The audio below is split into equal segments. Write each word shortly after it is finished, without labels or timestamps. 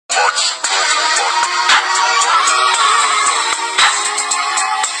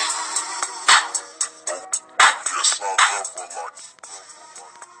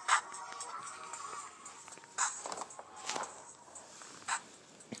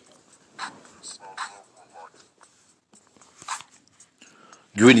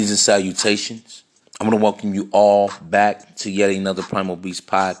Greetings and salutations. I'm going to welcome you all back to yet another Primal Beast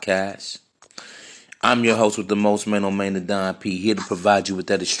podcast. I'm your host with the most, man on main, the Don P, here to provide you with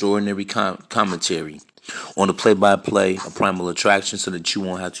that extraordinary commentary on the play-by-play of Primal Attraction so that you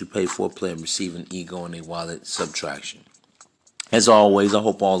won't have to pay for play and receive an ego and a wallet subtraction. As always, I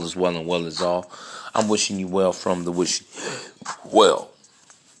hope all is well and well is all. I'm wishing you well from the wish well.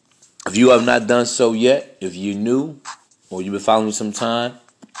 If you have not done so yet, if you're new or you've been following me some time,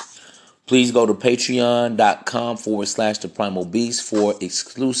 please go to patreon.com/the Primal Beast for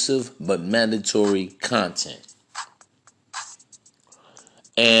exclusive but mandatory content.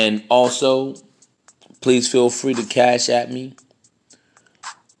 And also, please feel free to cash at me.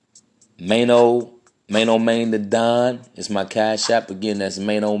 Maino Main the Don is my cash app. Again, that's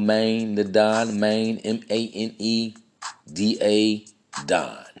Maino Main the Don. Main, MANEDA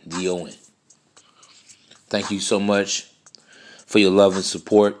Don, DON. Thank you so much for your love and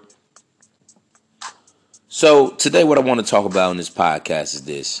support. So today what I want to talk about in this podcast is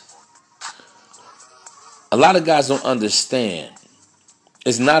this. A lot of guys don't understand.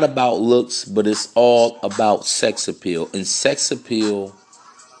 It's not about looks, but it's all about sex appeal. And sex appeal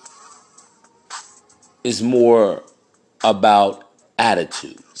is more about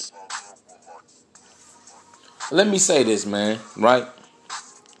attitudes. Let me say this, man, right?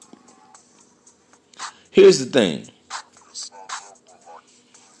 Here's the thing.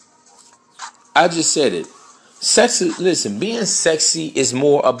 I just said it. Being sexy is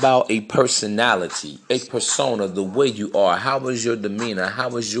more about a personality, a persona, the way you are. How is your demeanor?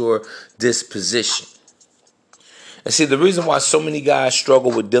 How is your disposition? And see, the reason why so many guys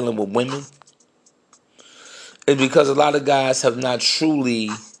struggle with dealing with women is because a lot of guys have not truly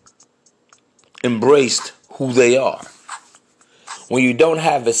embraced who they are. When you don't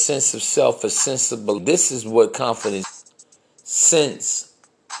have a sense of self, a sense of belief, this is what confidence, sense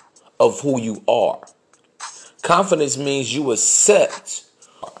of who you are. Confidence means you accept.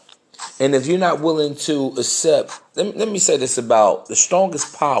 And if you're not willing to accept, let me say this about the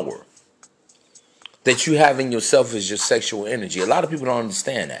strongest power that you have in yourself is your sexual energy. A lot of people don't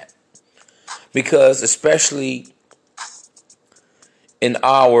understand that. Because especially in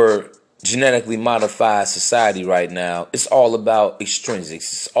our genetically modified society right now, it's all about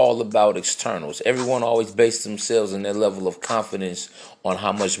extrinsics. It's all about externals. Everyone always bases themselves on their level of confidence on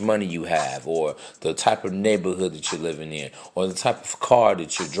how much money you have or the type of neighborhood that you're living in or the type of car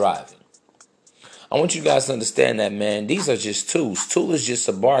that you're driving. I want you guys to understand that, man, these are just tools. Tool is just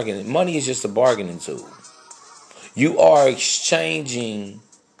a bargain. Money is just a bargaining tool. You are exchanging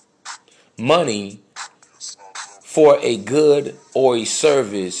money for a good or a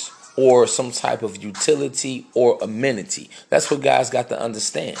service or some type of utility or amenity. That's what guys got to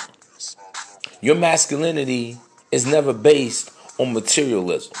understand. Your masculinity is never based on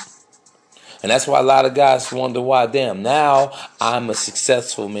materialism. And that's why a lot of guys wonder why, damn, now I'm a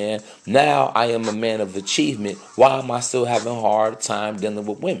successful man. Now I am a man of achievement. Why am I still having a hard time dealing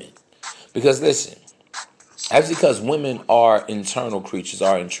with women? Because listen, that's because women are internal creatures,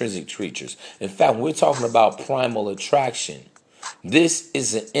 are intrinsic creatures. In fact, when we're talking about primal attraction, this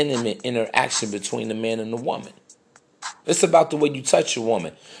is an intimate interaction between the man and the woman. It's about the way you touch a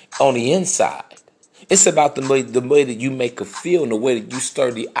woman on the inside. It's about the way that you make her feel and the way that you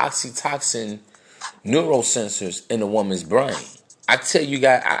stir the oxytocin neurosensors in a woman's brain. I tell you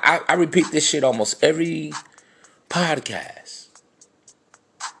guys, I repeat this shit almost every podcast.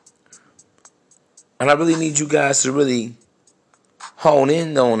 And I really need you guys to really hone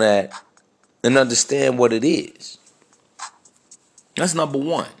in on that and understand what it is. That's number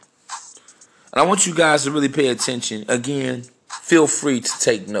one. And I want you guys to really pay attention. Again, feel free to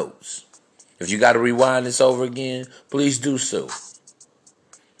take notes. If you got to rewind this over again, please do so.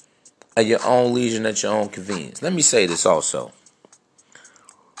 At your own leisure and at your own convenience. Let me say this also.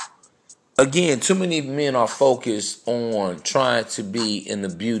 Again, too many men are focused on trying to be in the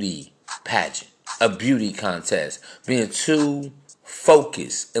beauty pageant, a beauty contest, being too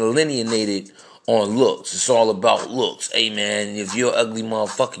focused and alienated on looks. It's all about looks. Hey, man, if you're an ugly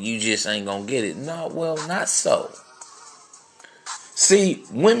motherfucker, you just ain't gonna get it. No, well, not so. See,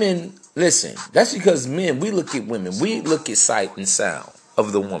 women, listen, that's because men, we look at women. We look at sight and sound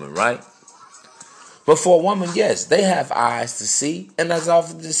of the woman, right? But for a woman, yes, they have eyes to see. And as I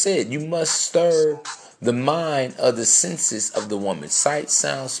often just said, you must stir the mind of the senses of the woman. Sight,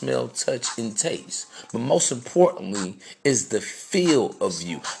 sound, smell, touch, and taste. But most importantly is the feel of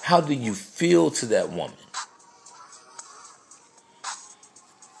you. How do you feel to that woman?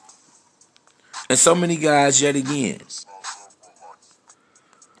 And so many guys, yet again,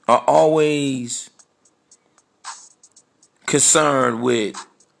 are always concerned with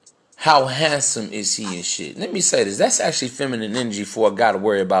how handsome is he and shit. Let me say this. That's actually feminine energy for a guy to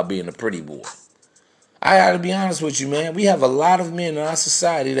worry about being a pretty boy. I gotta be honest with you, man. We have a lot of men in our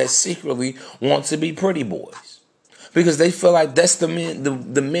society that secretly want to be pretty boys because they feel like that's the men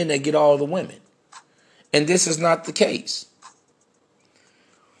that get all the women. And this is not the case.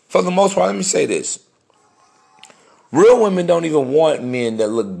 For the most part, let me say this. Real women don't even want men that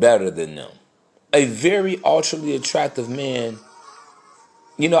look better than them. A very ultra attractive man,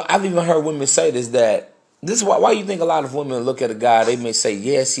 I've even heard women say this is why you think a lot of women look at a guy, they may say,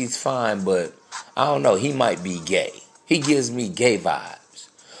 yes, he's fine, but I don't know, he might be gay. He gives me gay vibes.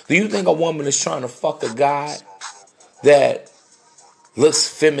 Do you think a woman is trying to fuck a guy that looks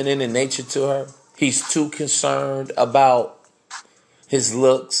feminine in nature to her? He's too concerned about his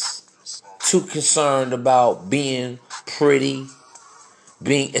looks, too concerned about being pretty,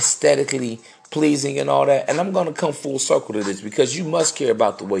 being aesthetically pleasing and all that. And I'm going to come full circle to this because you must care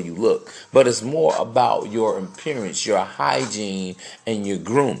about the way you look. But it's more about your appearance, your hygiene, and your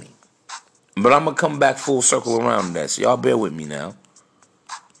grooming. But I'm going to come back full circle around that. So y'all bear with me now.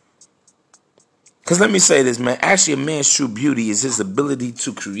 Because let me say this, man. Actually, a man's true beauty is his ability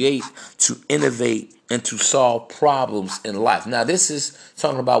to create, to innovate, and to solve problems in life. Now, this is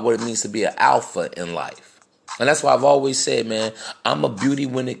talking about what it means to be an alpha in life. And that's why I've always said, man, I'm a beauty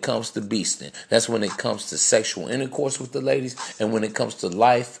when it comes to beasting. That's when it comes to sexual intercourse with the ladies and when it comes to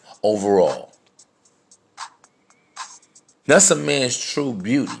life overall. That's a man's true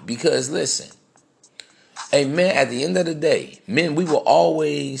beauty. Because, listen, a man, at the end of the day, men, we will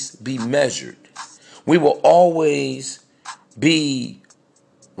always be measured. We will always be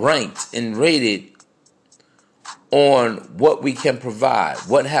ranked and rated on what we can provide.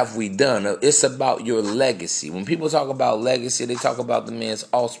 What have we done? It's about your legacy. When people talk about legacy, they talk about the man's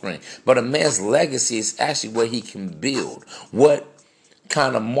offspring. But a man's legacy is actually what he can build. What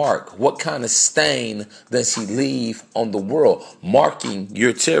kind of mark, what kind of stain does he leave on the world, marking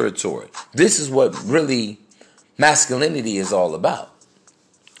your territory? This is what really masculinity is all about.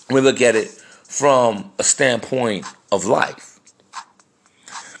 We look at it from a standpoint of life.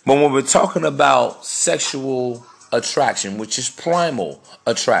 But when we're talking about sexual attraction, which is primal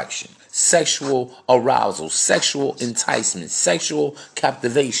attraction, sexual arousal, sexual enticement, sexual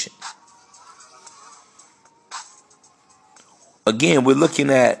captivation, again, we're looking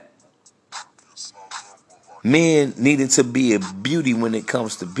at men needing to be a beauty when it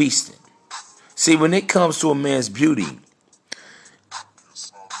comes to beasting. See, when it comes to a man's beauty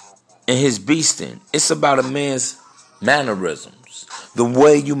and his beasting, it's about a man's mannerisms, the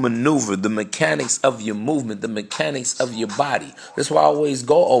way you maneuver, the mechanics of your movement, the mechanics of your body. That's why I always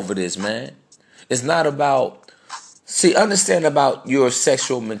go over this, man. It's not about, understand about your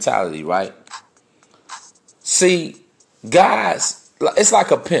sexual mentality, right? See, guys, it's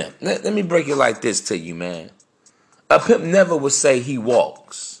like a pimp. Let me break it like this to you, man. A pimp never would say he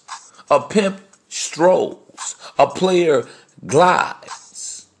walks. A pimp strolls. A player glides.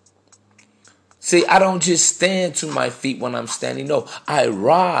 See, I don't just stand to my feet when I'm standing. No, I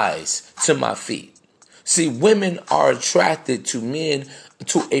rise to my feet. See, women are attracted to men,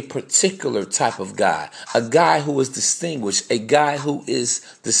 to a particular type of guy. A guy who is distinguished. A guy who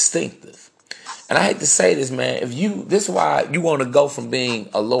is distinctive. And I hate to say this, man. This is why you want to go from being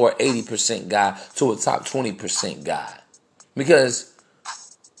a lower 80% guy to a top 20% guy. Because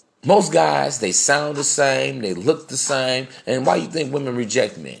most guys, they sound the same, they look the same. And why you think women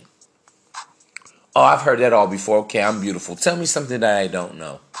reject men? Oh, I've heard that all before. Okay, I'm beautiful. Tell me something that I don't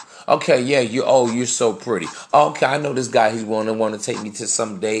know. Okay, yeah, you're so pretty. Okay, I know this guy, he's want to take me to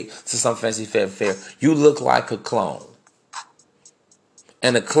some date, to some fancy fair. You look like a clone.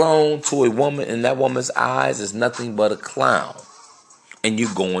 And a clone to a woman in that woman's eyes is nothing but a clown. And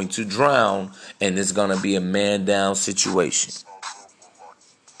you're going to drown, and it's going to be a man down situation.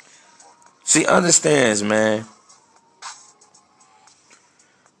 See, understands, man.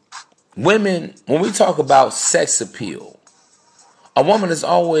 Women, when we talk about sex appeal, a woman is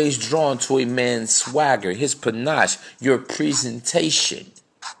always drawn to a man's swagger, his panache, your presentation.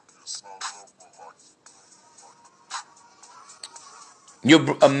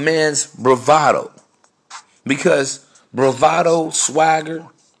 A man's bravado. Because bravado, swagger,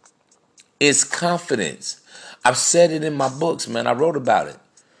 is confidence. I've said it in my books, man. I wrote about it.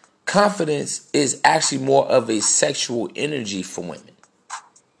 Confidence is actually more of a sexual energy for women.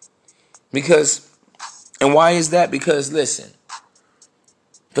 And why is that? Because, listen,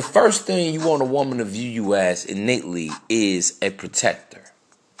 the first thing you want a woman to view you as innately is a protector.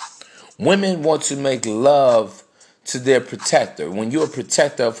 Women want to make love to their protector, when you're a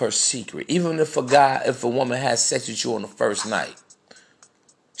protector of her secret, even if a woman has sex with you on the first night,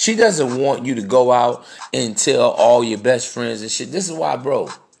 she doesn't want you to go out and tell all your best friends and shit. This is why, bro,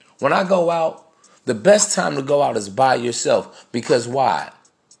 when I go out, the best time to go out is by yourself. Because why?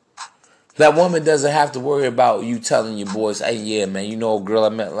 That woman doesn't have to worry about you telling your boys, hey, yeah, man, you know a girl I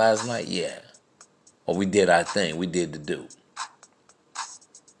met last night? Yeah. Or we did our thing. We did the do.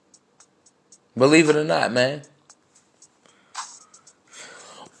 Believe it or not, man.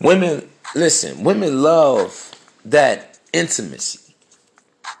 Women, listen, women love that intimacy.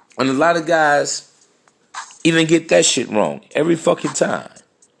 And a lot of guys even get that shit wrong every fucking time.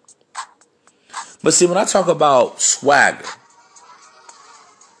 But see, when I talk about swagger,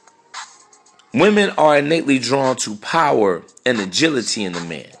 women are innately drawn to power and agility in a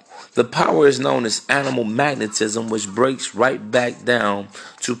man. The power is known as animal magnetism, which breaks right back down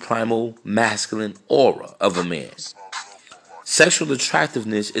to primal masculine aura of a man. Sexual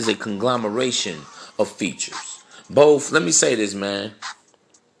attractiveness is a conglomeration of features. Both, let me say this, man.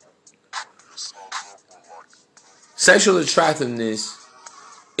 Sexual attractiveness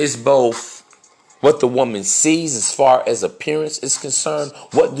is both what the woman sees as far as appearance is concerned.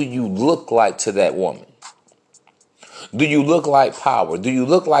 What do you look like to that woman? Do you look like power? Do you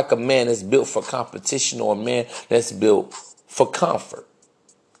look like a man that's built for competition or a man that's built for comfort?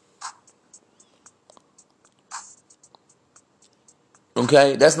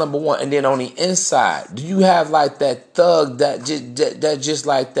 Okay, that's number one. And then on the inside, do you have like that thug that just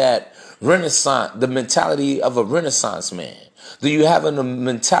like that Renaissance, the mentality of a Renaissance man? Do you have a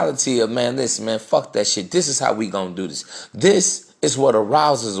mentality of, man, listen, man, fuck that shit. This is how we gonna do this. This is what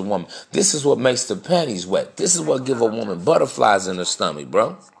arouses a woman. This is what makes the panties wet. This is what give a woman butterflies in her stomach,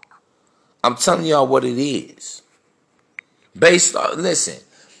 bro. I'm telling y'all what it is. Based on, listen,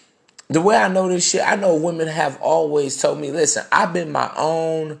 the way I know this shit, I know women have always told me, listen, I've been my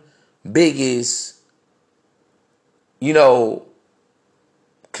own biggest,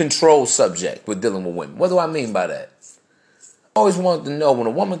 control subject with dealing with women. What do I mean by that? I always wanted to know when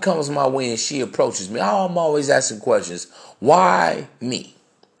a woman comes my way and she approaches me, I'm always asking questions. Why me?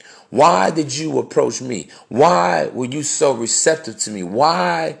 Why did you approach me? Why were you so receptive to me?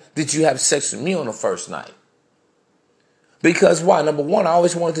 Why did you have sex with me on the first night? Because why? Number one, I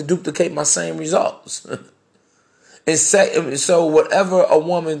always wanted to duplicate my same results. And so whatever a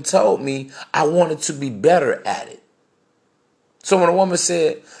woman told me, I wanted to be better at it. So when a woman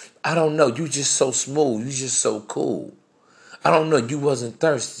said, I don't know, you just so smooth, you just so cool. I don't know, you wasn't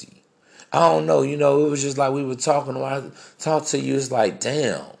thirsty. I don't know, it was just like we were talking. When I talked to you, it's like,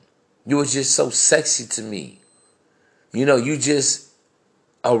 damn, you was just so sexy to me. You just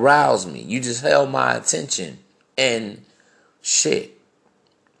aroused me. You just held my attention. And shit,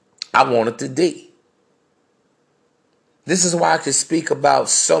 I wanted to D. This is why I can speak about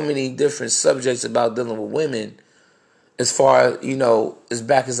so many different subjects about dealing with women as far, as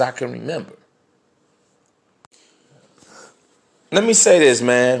back as I can remember. Let me say this,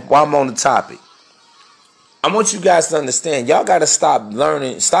 man, while I'm on the topic. I want you guys to understand, y'all got to stop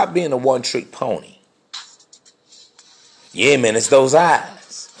being a one-trick pony. Yeah, man, it's those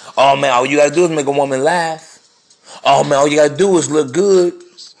eyes. Oh, man, all you got to do is make a woman laugh. Oh, man, all you got to do is look good.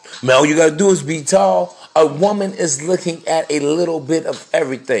 Man, all you got to do is be tall. A woman is looking at a little bit of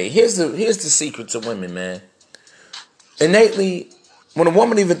everything. Here's the secret to women, man. Innately, when a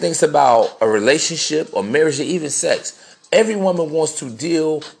woman even thinks about a relationship or marriage or even sex, every woman wants to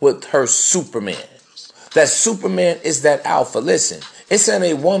deal with her Superman. That Superman is that alpha. Listen, it's in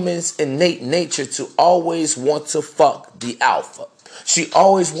a woman's innate nature to always want to fuck the alpha. She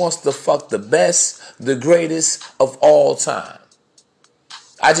always wants to fuck the best, the greatest of all time.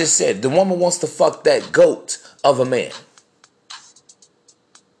 I just said, the woman wants to fuck that goat of a man.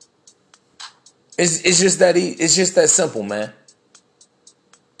 It's just that simple, man.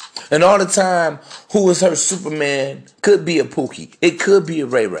 And all the time, who is her Superman could be a Pookie. It could be a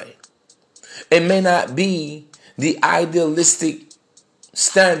Ray Ray. It may not be the idealistic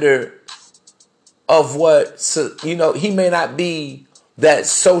standard of what, he may not be that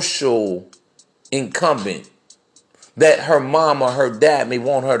social incumbent that her mom or her dad may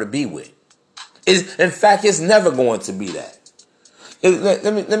want her to be with. In fact, it's never going to be that.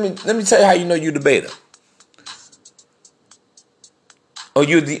 Let me tell you how you know you're the beta. Or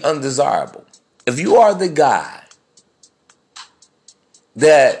you're the undesirable. If you are the guy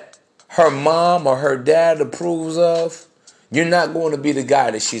that her mom or her dad approves of, you're not going to be the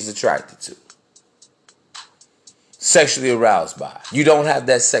guy that she's attracted to, sexually aroused by. You don't have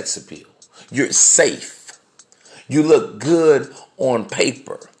that sex appeal. You're safe. You look good on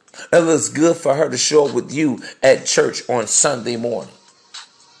paper. It looks good for her to show up with you at church on Sunday morning.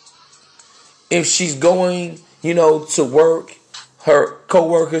 If she's going, to work, her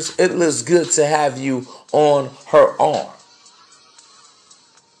coworkers, it looks good to have you on her arm.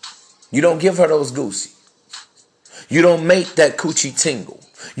 You don't give her those goosey. You don't make that coochie tingle.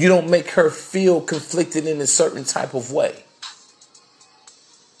 You don't make her feel conflicted in a certain type of way.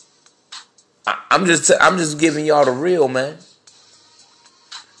 I'm just giving y'all the real, man.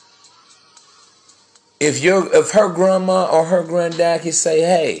 If her grandma or her granddad can say,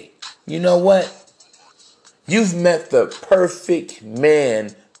 hey, you know what? You've met the perfect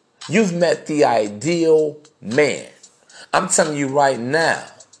man. You've met the ideal man. I'm telling you right now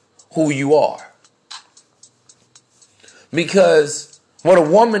who you are. Because what a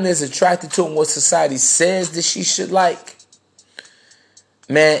woman is attracted to and what society says that she should like,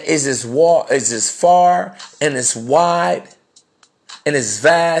 man, is as far and as wide and as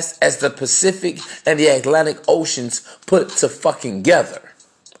vast as the Pacific and the Atlantic Oceans put to fucking together.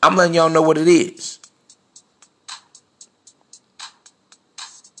 I'm letting y'all know what it is.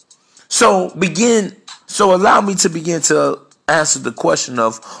 So allow me to begin to answer the question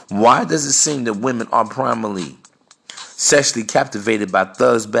of why does it seem that women are primarily sexually captivated by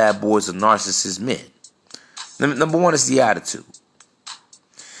thugs, bad boys, or narcissist men? Number one is the attitude.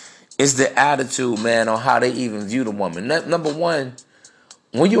 It's the attitude, man, on how they even view the woman. Number one,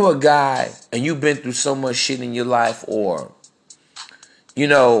 when you're a guy and you've been through so much shit in your life, or, you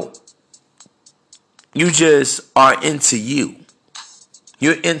just are into you.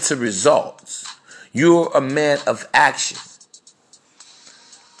 You're into results. You're a man of action.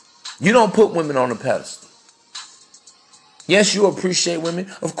 You don't put women on a pedestal. Yes, you appreciate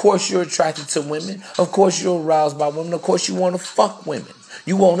women. Of course, you're attracted to women. Of course, you're aroused by women. Of course, you want to fuck women.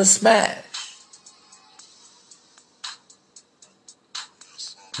 You want to smash.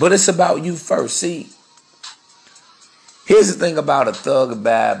 But it's about you first. See, here's the thing about a thug, a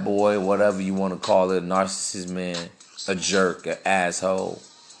bad boy, whatever you want to call it, a narcissist man, a jerk, an asshole.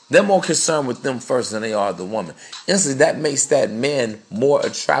 They're more concerned with them first than they are the woman. Instantly, that makes that man more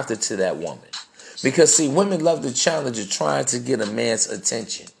attracted to that woman. Because, see, women love the challenge of trying to get a man's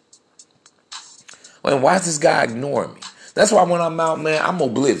attention. Well, why is this guy ignoring me? That's why when I'm out, man, I'm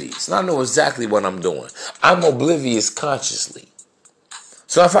oblivious. And I know exactly what I'm doing. I'm oblivious consciously.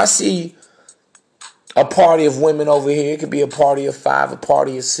 So if I see a party of women over here, it could be a party of 5, a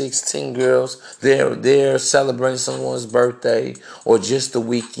party of 16 girls. They're celebrating someone's birthday or just the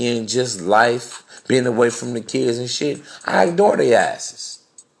weekend, just life, being away from the kids and shit. I ignore their asses.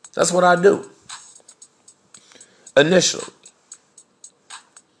 That's what I do. Initially.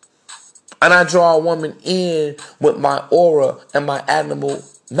 And I draw a woman in with my aura and my animal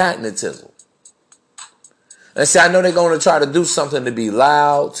magnetism. And see, I know they're going to try to do something to be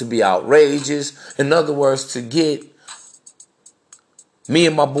loud, to be outrageous. In other words, to get me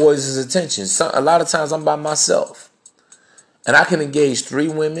and my boys' attention. A lot of times I'm by myself. And I can engage 3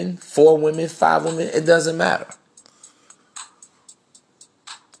 women, 4 women, 5 women. It doesn't matter.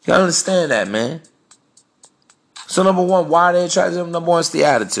 You understand that, man? So number one, why are they attracted to them? Number one, it's the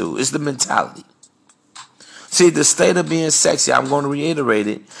attitude. It's the mentality. See, the state of being sexy, I'm going to reiterate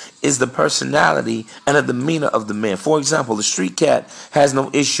it, is the personality and the demeanor of the man. For example, the street cat has no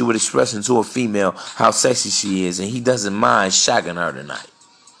issue with expressing to a female how sexy she is, and he doesn't mind shagging her tonight.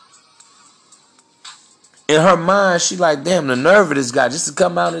 In her mind, she like, damn, the nerve of this guy just to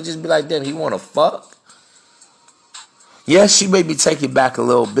come out and just be like, damn, he want to fuck? Yes, she may be taken back a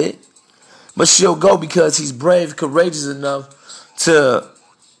little bit, but she'll go because he's brave, courageous enough to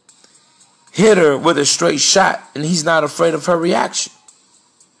hit her with a straight shot, and he's not afraid of her reaction.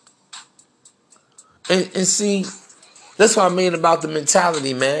 And see, that's what I mean about the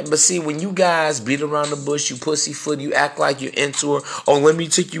mentality, man. But see, when you guys beat around the bush, you pussyfoot, you act like you're into her. Oh, let me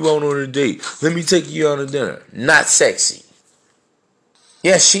take you out on a date. Let me take you out on dinner. Not sexy.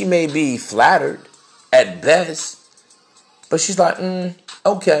 Yes, she may be flattered at best, but she's like,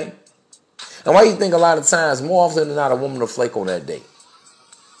 okay. And why you think a lot of times, more often than not, a woman will flake on that date?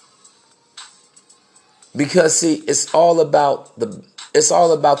 Because see, it's all about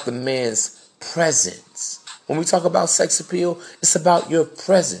the man's presence. When we talk about sex appeal, it's about your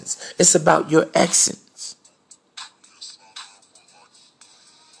presence. It's about your essence.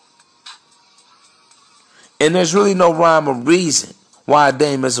 And there's really no rhyme or reason why a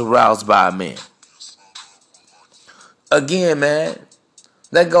dame is aroused by a man. Again, man,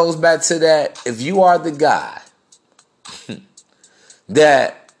 that goes back to that. If you are the guy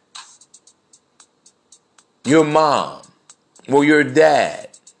that your mom or your dad,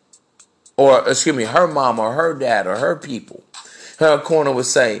 or excuse me, her mom or her dad or her people Her corner would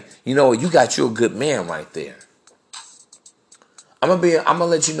say, you know what, you got you a good man right there. I'm gonna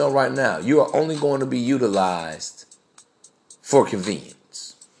let you know right now, you are only going to be utilized for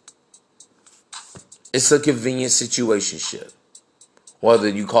convenience. It's a convenient situationship. Whether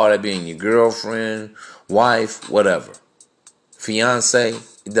you call that being your girlfriend, wife, whatever. Fiance,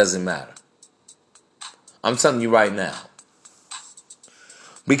 it doesn't matter. I'm telling you right now.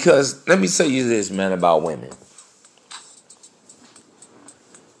 Because let me tell you this, man, about women.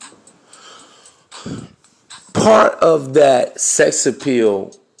 Part of that sex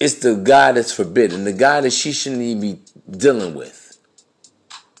appeal is the guy that's forbidden, the guy that she shouldn't even be dealing with.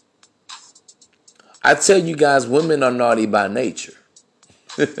 I tell you guys, women are naughty by nature.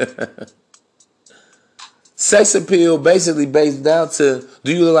 Sex appeal basically based down to,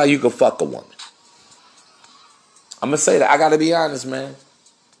 do you look like you can fuck a woman? I'm going to say that. I got to be honest, man.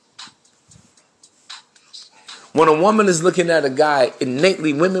 When a woman is looking at a guy,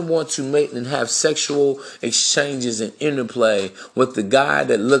 innately women want to mate and have sexual exchanges and interplay with the guy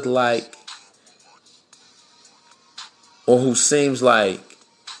that look like or who seems like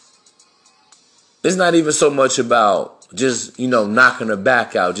it's not even so much about just, knocking her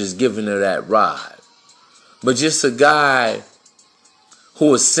back out, just giving her that ride. But just a guy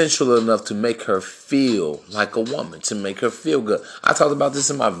who is sensual enough to make her feel like a woman, to make her feel good. I talked about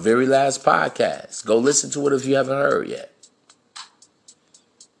this in my very last podcast. Go listen to it if you haven't heard yet.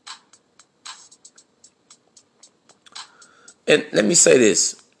 And let me say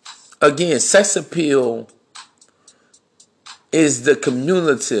this. Again, sex appeal is the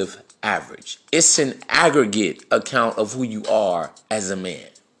cumulative average. It's an aggregate account of who you are as a man.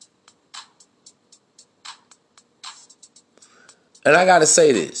 And I got to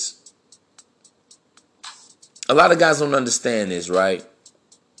say this. A lot of guys don't understand this, right?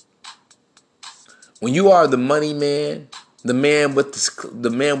 When you are the money man, the man with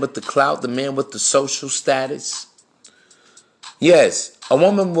the clout, the man with the social status, yes, a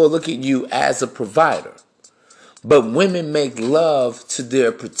woman will look at you as a provider. But women make love to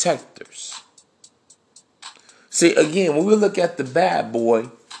their protectors. See, again, when we look at the bad boy,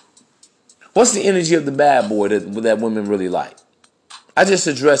 what's the energy of the bad boy that women really like? I just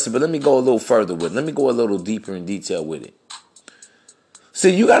addressed it, but let me go a little further with it. Let me go a little deeper in detail with it.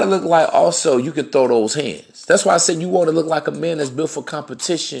 See, you got to look like also you can throw those hands. That's why I said you want to look like a man that's built for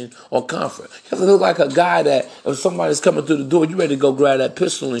competition or comfort. You have to look like a guy that if somebody's coming through the door, you ready to go grab that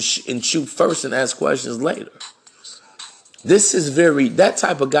pistol and shoot first and ask questions later. That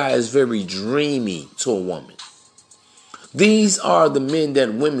type of guy is very dreamy to a woman. These are the men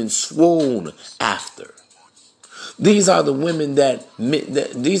that women swoon after. These are the men that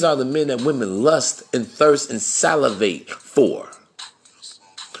women lust and thirst and salivate for.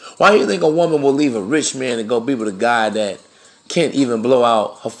 Why do you think a woman will leave a rich man and go be with a guy that can't even blow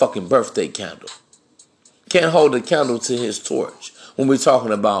out her fucking birthday candle? Can't hold a candle to his torch when we're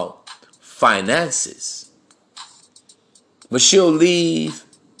talking about finances. But she'll leave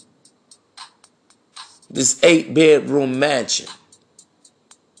this 8-bedroom mansion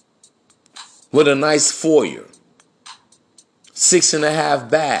with a nice foyer, 6.5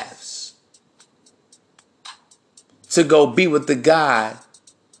 baths, to go be with the guy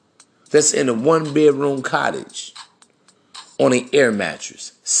that's in a 1-bedroom cottage on an air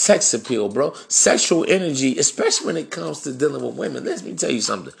mattress. Sex appeal, bro. Sexual energy, especially when it comes to dealing with women. Let me tell you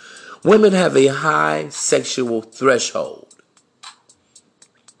something. Women have a high sexual threshold.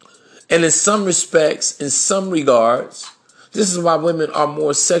 And in some respects, in some regards, this is why women are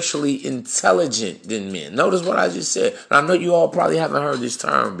more sexually intelligent than men. Notice what I just said. And I know you all probably haven't heard this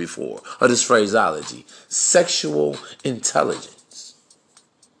term before, or this phraseology. Sexual intelligence.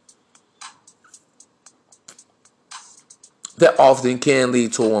 That often can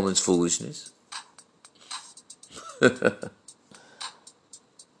lead to a woman's foolishness.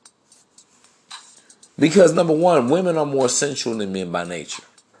 Because number one, women are more sensual than men by nature.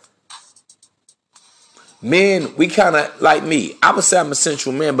 Men, we kind of, like me, I would say I'm a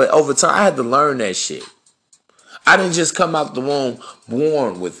sensual man, but over time I had to learn that shit. I didn't just come out the womb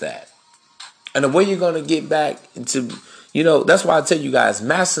born with that. And the way you're going to get back into, that's why I tell you guys,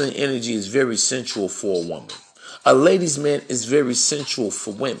 masculine energy is very sensual for a woman. A ladies' man is very sensual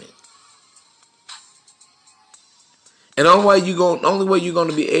for women. And the only way you're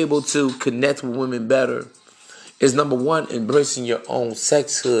going to be able to connect with women better is number one, embracing your own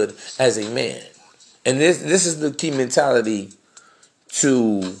sexhood as a man. And this is the key mentality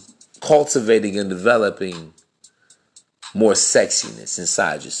to cultivating and developing more sexiness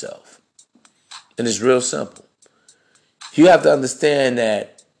inside yourself. And it's real simple. You have to understand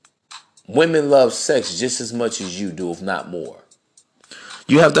that women love sex just as much as you do, if not more.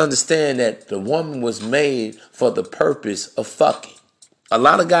 You have to understand that the woman was made for the purpose of fucking. A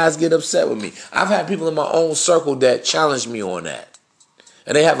lot of guys get upset with me. I've had people in my own circle that challenge me on that.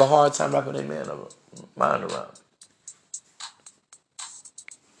 And they have a hard time wrapping their mind around it.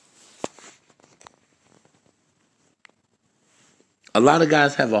 A lot of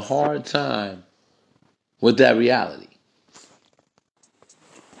guys have a hard time with that reality.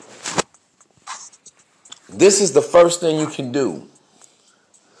 This is the first thing you can do.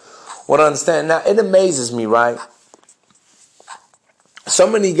 What I understand now, it amazes me, right? So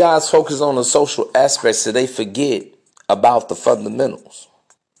many guys focus on the social aspects that they forget about the fundamentals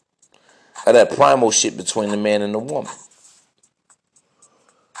of that primal shit between the man and the woman.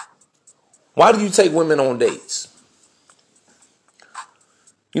 Why do you take women on dates?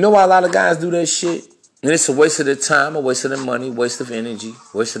 You know why a lot of guys do that shit? And it's a waste of their time, a waste of their money, waste of energy,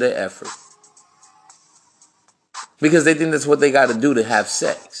 waste of their effort. Because they think that's what they got to do to have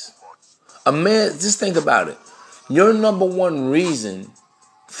sex. A man, just think about it. Your number one reason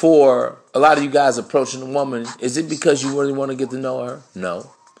for a lot of you guys approaching a woman, is it because you really want to get to know her? No.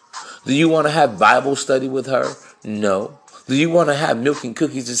 Do you want to have Bible study with her? No. Do you want to have milk and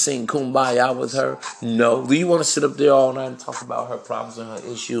cookies and sing Kumbaya with her? No. Do you want to sit up there all night and talk about her problems and her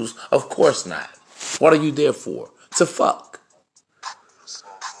issues? Of course not. What are you there for? To fuck.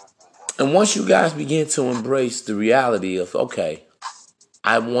 And once you guys begin to embrace the reality of, okay,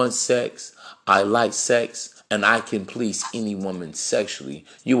 I want sex, I like sex, and I can please any woman sexually,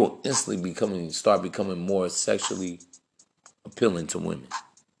 you will instantly start becoming more sexually appealing to women.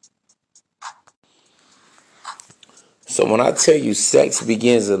 So when I tell you sex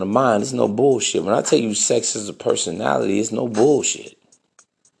begins in the mind, it's no bullshit. When I tell you sex is a personality, it's no bullshit.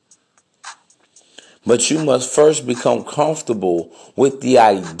 But you must first become comfortable with the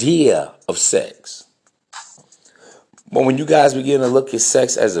idea of sex. But when you guys begin to look at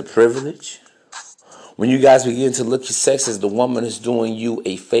sex as a privilege, when you guys begin to look at sex as the woman is doing you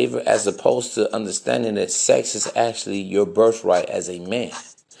a favor, as opposed to understanding that sex is actually your birthright as a man.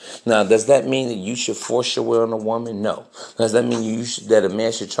 Now, does that mean that you should force your will on a woman? No. Does that mean that a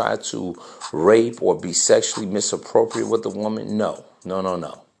man should try to rape or be sexually misappropriate with a woman? No. No, no,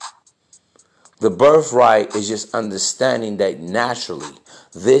 no. The birthright is just understanding that naturally,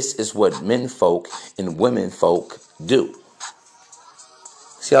 this is what men folk and women folk do.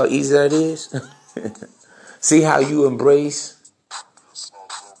 See how easy that is? See how you embrace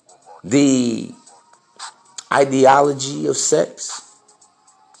the ideology of sex?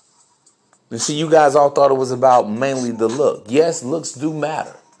 And see, you guys all thought it was about mainly the look. Yes, looks do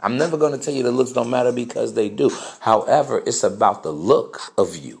matter. I'm never going to tell you that looks don't matter, because they do. However, it's about the look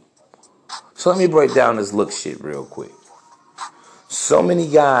of you. So let me break down this look shit real quick. So many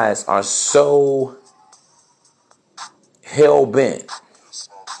guys are so hell-bent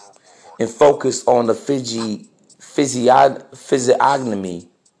and focused on the physiognomy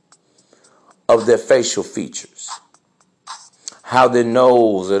of their facial features. How their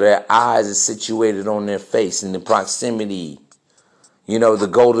nose or their eyes is situated on their face and the proximity, the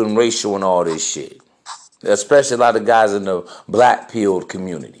golden ratio and all this shit. Especially a lot of guys in the black-pilled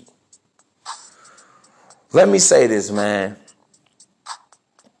community. Let me say this, man.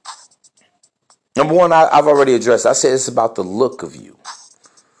 Number one, I've already addressed. I said it's about the look of you.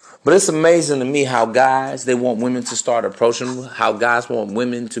 But it's amazing to me how guys, they want women to start approaching them, how guys want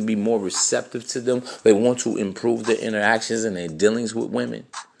women to be more receptive to them. They want to improve their interactions and their dealings with women.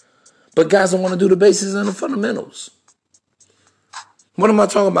 But guys don't want to do the basics and the fundamentals. What am I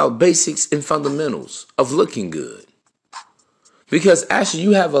talking about? Basics and fundamentals of looking good. Because actually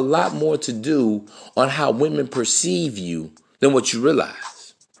you have a lot more to do on how women perceive you than what you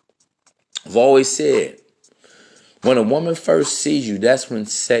realize. I've always said, when a woman first sees you, that's when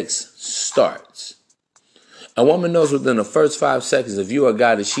sex starts. A woman knows within the first 5 seconds if you're a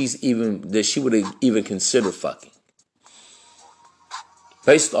guy that she would even consider fucking.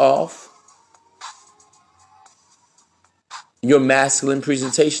 Based off your masculine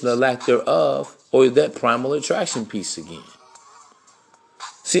presentation or lack thereof, or that primal attraction piece again.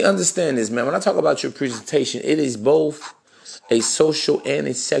 See, understand this, man. When I talk about your presentation, it is both a social and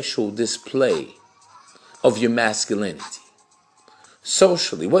a sexual display of your masculinity.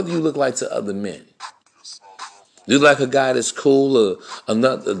 Socially, what do you look like to other men? Do you like a guy that's cool, or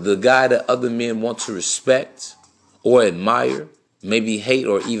the guy that other men want to respect or admire, maybe hate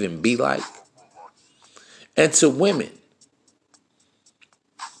or even be like? And to women,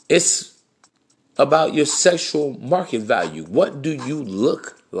 it's about your sexual market value. What do you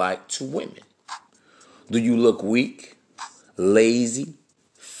look like to women? Do you look weak, lazy,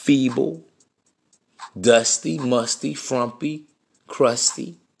 feeble, dusty, musty, frumpy,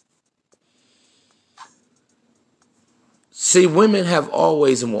 crusty. See, women have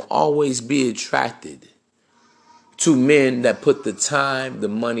always and will always be attracted to men that put the time, the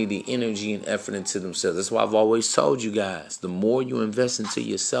money, the energy, and effort into themselves. That's why I've always told you guys, the more you invest into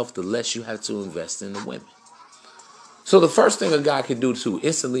yourself, the less you have to invest in the women. So the first thing a guy can do to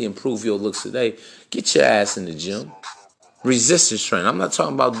instantly improve your looks today, get your ass in the gym. Resistance training. I'm not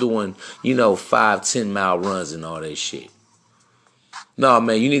talking about doing, 5-10 mile runs and all that shit. No,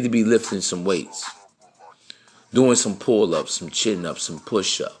 man, you need to be lifting some weights. Doing some pull-ups, some chin-ups, some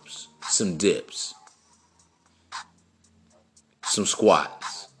push-ups, some dips, some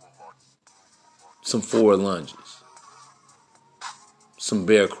squats, some forward lunges, some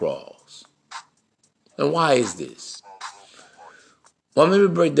bear crawls. And why is this? Well, let me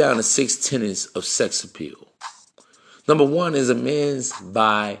break down the 6 tenets of sex appeal. Number 1 is a man's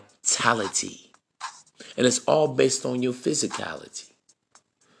vitality. And it's all based on your physicality.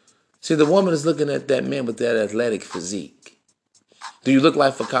 See, the woman is looking at that man with that athletic physique. Do you look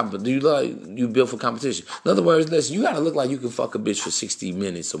like do you look like you built for competition? In other words, listen, you got to look like you can fuck a bitch for 60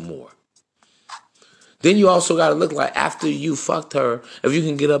 minutes or more. Then you also got to look like after you fucked her, if you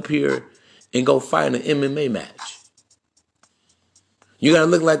can get up here and go fight an MMA match. You got to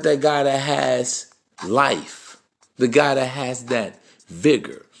look like that guy that has life. The guy that has that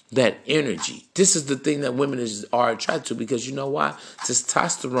vigor, that energy. This is the thing that women are attracted to because you know why?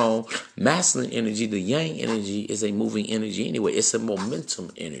 Testosterone, masculine energy, the yang energy is a moving energy anyway. It's a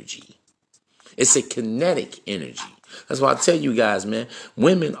momentum energy. It's a kinetic energy. That's why I tell you guys, man,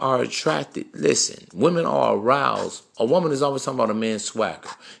 women are attracted. Listen, women are aroused. A woman is always talking about a man's swagger,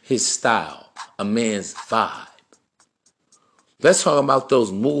 his style, a man's vibe. Let's talk about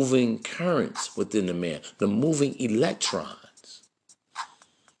those moving currents within the man, the moving electrons.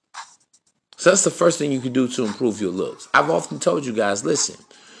 So that's the first thing you can do to improve your looks. I've often told you guys, listen,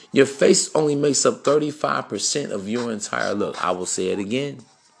 your face only makes up 35% of your entire look. I will say it again.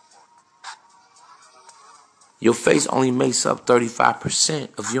 Your face only makes up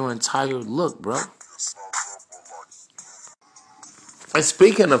 35% of your entire look, bro. And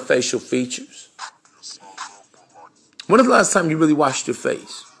speaking of facial features, when was the last time you really washed your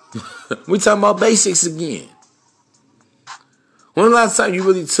face? We're talking about basics again. When was the last time you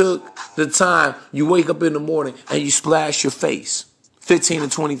really took the time, you wake up in the morning and you splash your face 15 to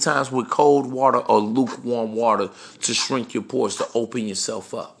 20 times with cold water or lukewarm water to shrink your pores, to open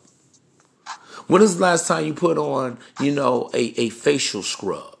yourself up? When is the last time you put on, a facial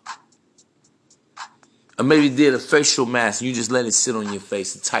scrub? Or maybe did a facial mask and you just let it sit on your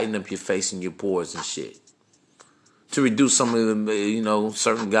face and tighten up your face and your pores and shit. To reduce some of the,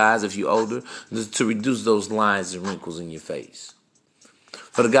 certain guys, if you're older, to reduce those lines and wrinkles in your face.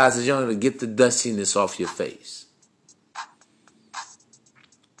 For the guys that's younger, to get the dustiness off your face.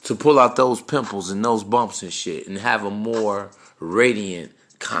 To pull out those pimples and those bumps and shit and have a more radiant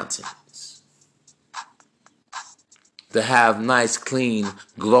countenance. To have nice, clean,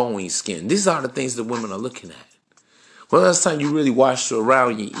 glowing skin. These are the things that women are looking at. When last time you really washed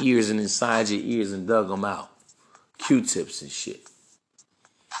around your ears and inside your ears and dug them out? Q-tips and shit.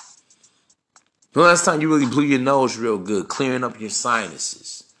 When last time you really blew your nose real good, clearing up your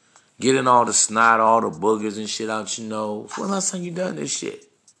sinuses, getting all the snot, all the boogers and shit out your nose? When last time you done this shit?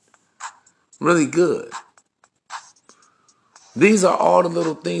 Really good. These are all the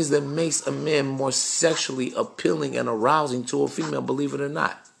little things that makes a man more sexually appealing and arousing to a female, believe it or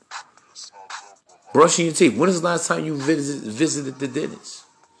not. Brushing your teeth. When is the last time you visited the dentist?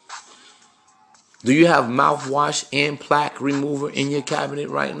 Do you have mouthwash and plaque remover in your cabinet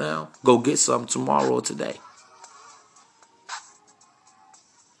right now? Go get some tomorrow or today.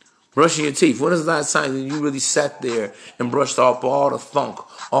 Brushing your teeth. When is the last time you really sat there and brushed off all the funk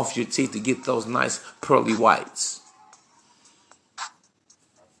off your teeth to get those nice pearly whites?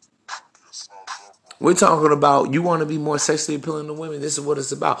 We're talking about you want to be more sexually appealing to women. This is what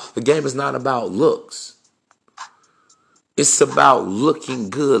it's about. The game is not about looks. It's about looking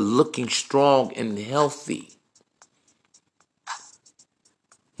good, looking strong and healthy.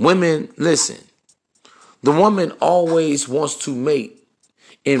 Women, listen. The woman always wants to mate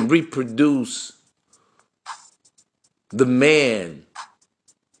and reproduce the man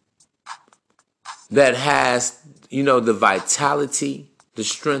that has, the vitality, the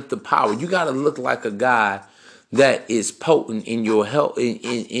strength, the power. You got to look like a guy that is potent in your health,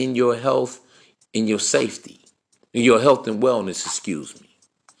 in your health, in your safety. Your health and wellness, excuse me.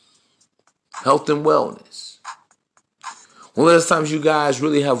 Health and wellness. One of those times you guys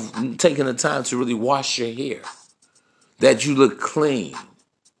really have taken the time to really wash your hair. That you look clean.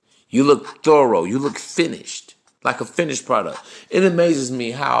 You look thorough. You look finished. like a finished product. It amazes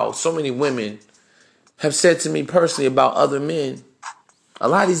me how so many women have said to me personally about other men, a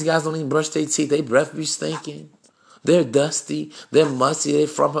lot of these guys don't even brush their teeth. Their breath be stinking. They're dusty. They're musty. They're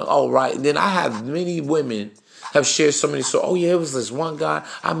from all right. And then I have many women have shared so many. So, oh yeah, it was this one guy.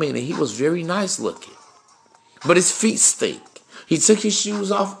 I mean, he was very nice looking, but his feet stink. He took his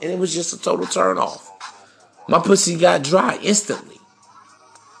shoes off, and it was just a total turn off. My pussy got dry instantly.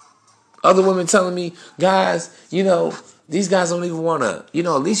 Other women telling me, guys, these guys don't even want to,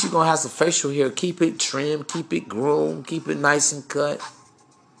 at least you're going to have some facial hair. Keep it trimmed, keep it groomed, keep it nice and cut.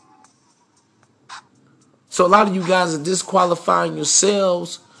 So a lot of you guys are disqualifying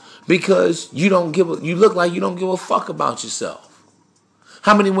yourselves because you look like you don't give a fuck about yourself.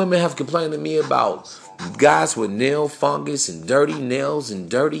 How many women have complained to me about guys with nail fungus and dirty nails and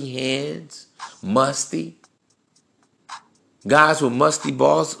dirty hands, musty? Guys with musty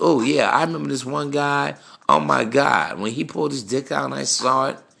balls. Oh, yeah, I remember this one guy. Oh, my God. When he pulled his dick out and I saw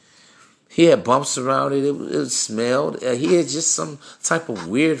it, he had bumps around it. It smelled. He had just some type of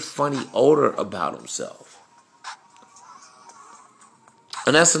weird, funny odor about himself.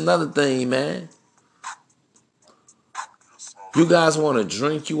 And that's another thing, man. You guys want to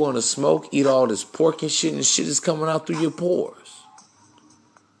drink, you want to smoke, eat all this pork and shit is coming out through your pores.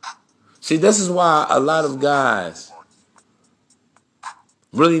 See, this is why a lot of guys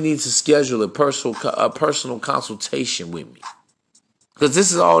really need to schedule a personal consultation with me. Because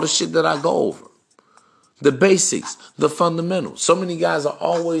this is all the shit that I go over. The basics, the fundamentals. So many guys are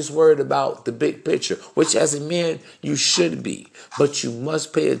always worried about the big picture, which as a man, you should be. But you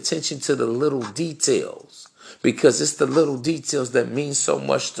must pay attention to the little details because it's the little details that mean so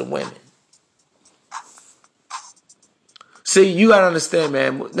much to women. See, you got to understand,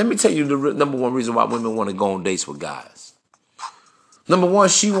 man. Let me tell you the number one reason why women want to go on dates with guys. Number one,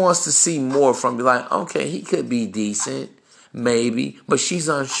 she wants to see more from you. Like, okay, he could be decent. Maybe, but she's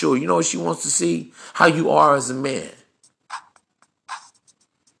unsure. You know what she wants to see? How you are as a man.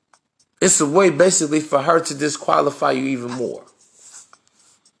 It's a way basically for her to disqualify you even more.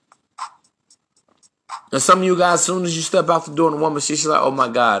 And some of you guys, as soon as you step out the door and a woman, she's like, oh my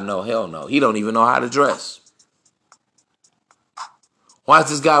God, no, hell no. He don't even know how to dress. Why is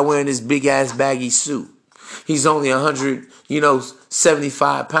this guy wearing this big ass baggy suit? He's only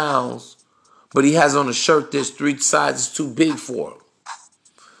 75 pounds, but he has on a shirt that's 3 sizes too big for him.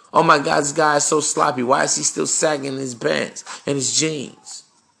 Oh my God, this guy is so sloppy. Why is he still sagging in his pants and his jeans?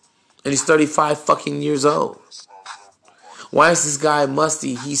 And he's 35 fucking years old. Why is this guy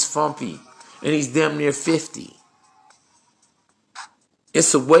musty? He's frumpy. And he's damn near 50.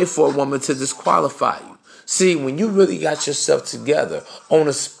 It's a way for a woman to disqualify you. See, when you really got yourself together on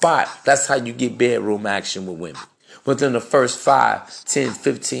the spot, that's how you get bedroom action with women. Within the first 5, 10,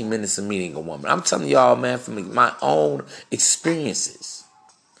 15 minutes of meeting a woman. I'm telling y'all, man, from my own experiences.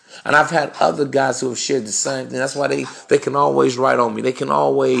 And I've had other guys who have shared the same thing. That's why they can always write on me. They can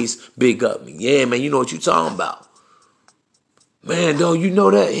always big up me. Yeah, man, you know what you're talking about. Man, though, you know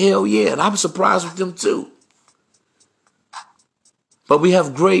that? Hell yeah. And I'm surprised with them too. But we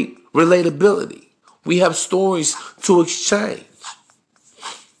have great relatability. We have stories to exchange.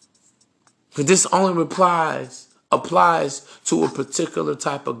 But this only applies to a particular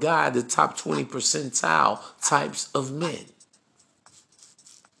type of guy, the top 20 percentile types of men.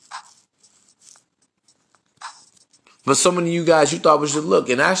 But so many of you guys, you thought was your look.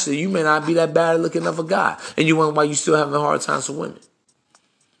 And actually, you may not be that bad looking of a guy. And you wonder why you still having hard times with women.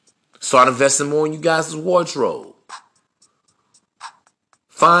 Start investing more in you guys' wardrobe.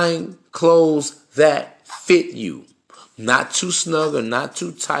 Find clothes that fit you. Not too snug or not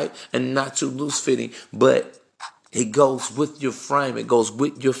too tight and not too loose fitting. But it goes with your frame. It goes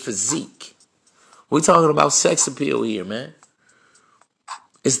with your physique. We're talking about sex appeal here, man.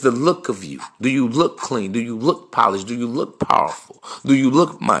 It's the look of you. Do you look clean? Do you look polished? Do you look powerful? Do you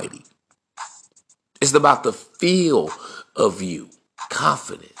look mighty? It's about the feel of you.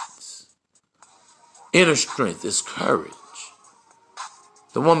 Confidence. Inner strength is courage.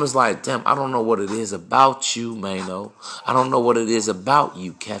 The woman's like, damn, I don't know what it is about you, Mano. I don't know what it is about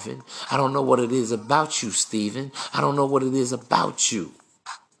you, Kevin. I don't know what it is about you, Steven. I don't know what it is about you,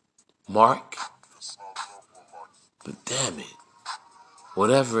 Mark. But damn it.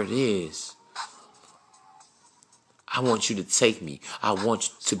 Whatever it is, I want you to take me. I want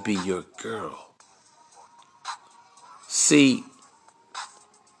to be your girl. See,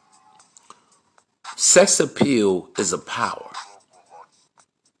 sex appeal is a power.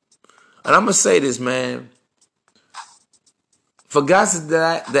 And I'm going to say this, man. For guys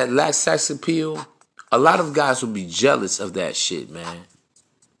that lack sex appeal, a lot of guys will be jealous of that shit, man.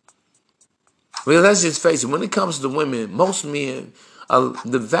 Because let's just face it, when it comes to women, most men,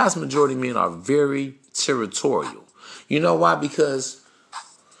 the vast majority of men are very territorial. You know why? Because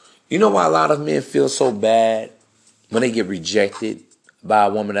you know why a lot of men feel so bad when they get rejected by a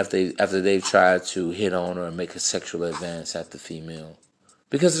woman after they've tried to hit on her and make a sexual advance at the female?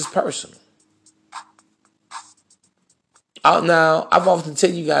 Because it's personal. Now, I've often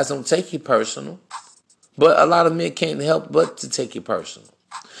tell you guys don't take it personal, but a lot of men can't help but to take it personal.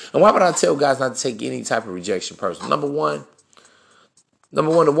 And why would I tell guys not to take any type of rejection personal? Number one, the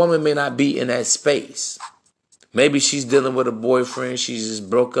woman may not be in that space. Maybe she's dealing with a boyfriend. She just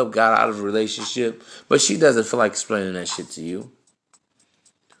broke up, got out of a relationship, but she doesn't feel like explaining that shit to you.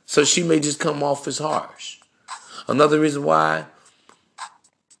 So she may just come off as harsh. Another reason why,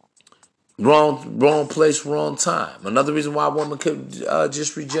 wrong place, wrong time. Another reason why a woman could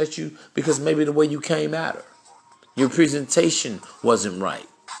just reject you because maybe the way you came at her, your presentation wasn't right.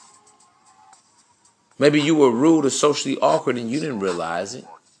 Maybe you were rude or socially awkward and you didn't realize it.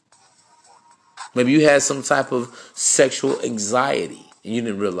 Maybe you had some type of sexual anxiety and you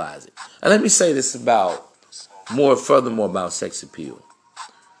didn't realize it. And let me say this furthermore about sex appeal.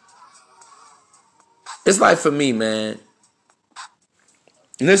 It's like for me, man,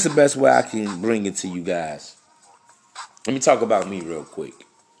 and this is the best way I can bring it to you guys. Let me talk about me real quick.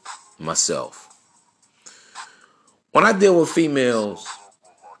 Myself. When I deal with females,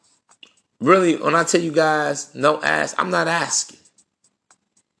 really, when I tell you guys, don't ask, I'm not asking.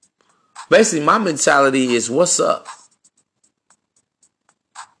 Basically, my mentality is, what's up?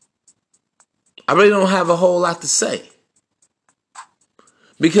 I really don't have a whole lot to say.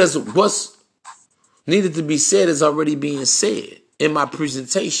 Because what's needed to be said is already being said in my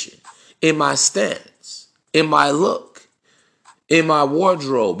presentation, in my stance, in my look, in my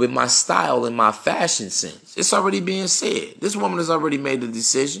wardrobe, in my style, in my fashion sense. It's already being said. This woman has already made a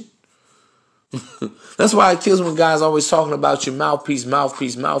decision. That's why it kills when guys always talking about your mouthpiece,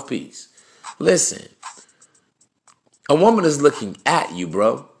 mouthpiece, mouthpiece. Listen, a woman is looking at you,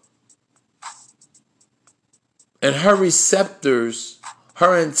 bro. And her receptors,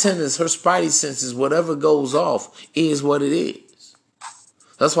 her antennas, her spidey senses, whatever goes off is what it is.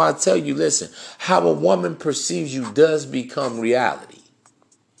 That's why I tell you, listen, how a woman perceives you does become reality.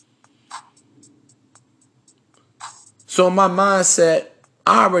 So in my mindset,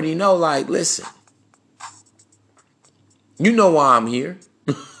 I already know, like, listen, you know why I'm here.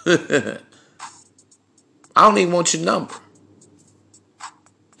 I don't even want your number.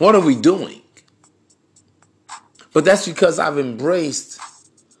 What are we doing? But that's because I've embraced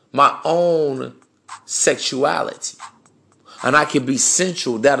my own sexuality. And I can be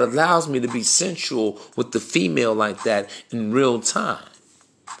sensual. That allows me to be sensual with the female like that in real time.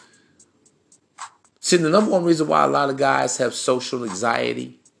 See, the number one reason why a lot of guys have social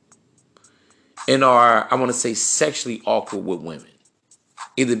anxiety and are, I want to say, sexually awkward with women,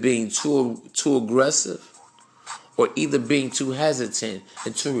 either being too aggressive or either being too hesitant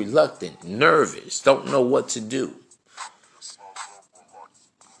and too reluctant, nervous, don't know what to do.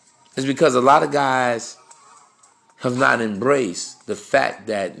 It's because a lot of guys have not embraced the fact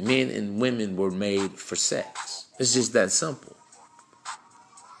that men and women were made for sex. It's just that simple.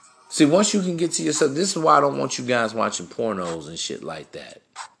 See, once you can get to yourself, this is why I don't want you guys watching pornos and shit like that.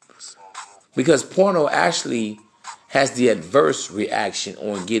 Because porno actually has the adverse reaction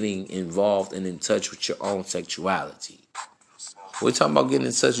on getting involved and in touch with your own sexuality. We're talking about getting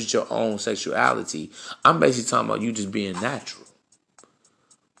in touch with your own sexuality. I'm basically talking about you just being natural.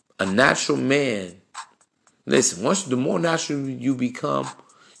 A natural man. Listen, the more natural you become,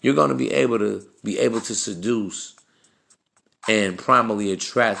 you're going to be able to seduce and primarily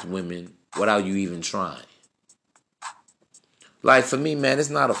attract women without you even trying. Like for me, man, it's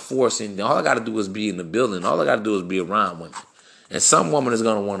not a forcing. All I got to do is be in the building. All I got to do is be around women. And some woman is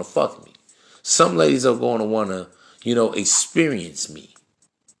going to want to fuck me. Some ladies are going to want to, experience me.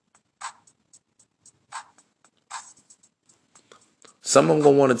 Some of them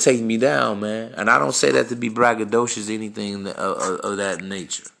going to want to take me down, man. And I don't say that to be braggadocious, anything of that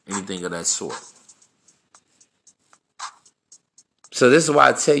nature, anything of that sort. So this is why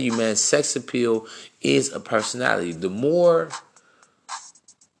I tell you, man, sex appeal is a personality. The more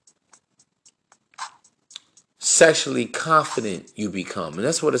sexually confident you become, and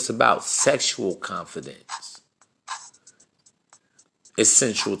that's what it's about, sexual confidence.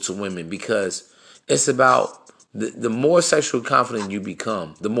 Essential to women because it's about the more sexually confident you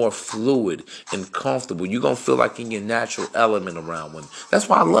become, the more fluid and comfortable you're going to feel like in your natural element around women. That's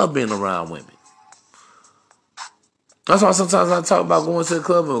why I love being around women. That's why sometimes I talk about going to the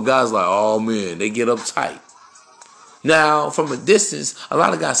club and guys like, oh man, they get uptight. Now, from a distance, a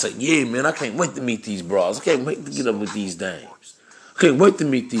lot of guys say, yeah, man, I can't wait to meet these bras. I can't wait to get up with these dames. I can't wait to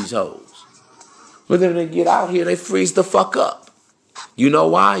meet these hoes. But then they get out here, they freeze the fuck up. You know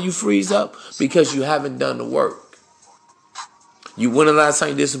why you freeze up? Because you haven't done the work. When the last time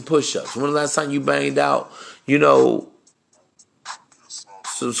you did some push-ups? When the last time you banged out,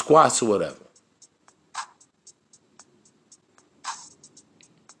 some squats or whatever?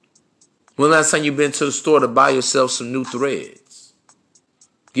 When the last time you been to the store to buy yourself some new threads?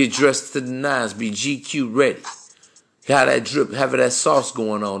 Get dressed to the nines, be GQ ready. Have that drip, have that sauce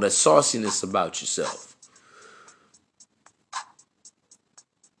going on, that sauciness about yourself.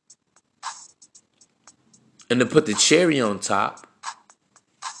 And to put the cherry on top,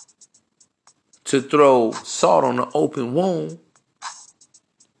 to throw salt on the open wound,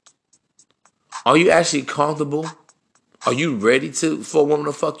 are you actually comfortable? Are you ready for a woman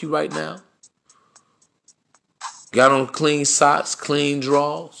to fuck you right now? Got on clean socks, clean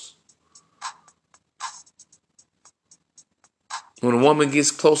drawers? When a woman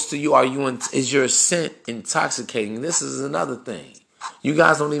gets close to you, is your scent intoxicating? This is another thing. You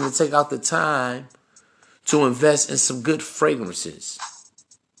guys don't even take out the time to invest in some good fragrances.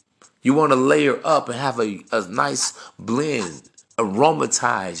 You want to layer up and have a nice blend,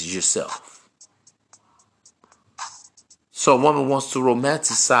 aromatize yourself. So a woman wants to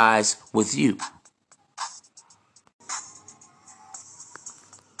romanticize with you.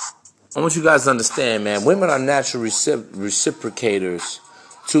 I want you guys to understand, man, women are natural reciprocators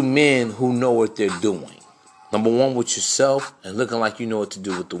to men who know what they're doing. Number one, with yourself and looking like you know what to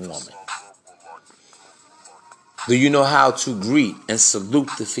do with the woman. Do you know how to greet and salute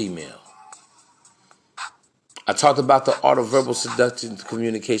the female? I talked about the art of verbal seduction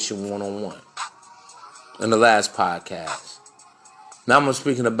communication one-on-one in the last podcast. Now I'm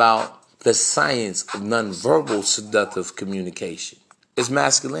speaking about the science of nonverbal seductive communication. It's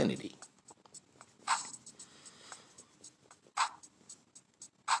masculinity.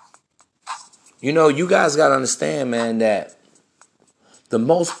 You guys got to understand, man, that the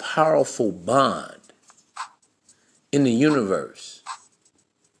most powerful bond in the universe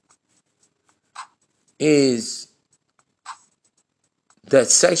is that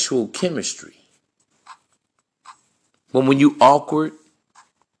sexual chemistry. But when you awkward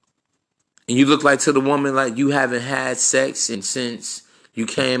and you look like to the woman like you haven't had sex and since you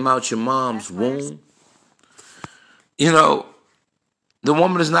came out your mom's womb, the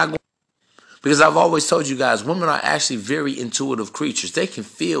woman is not going. Because I've always told you guys, women are actually very intuitive creatures. They can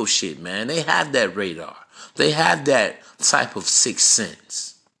feel shit, man. They have that radar. They have that type of sixth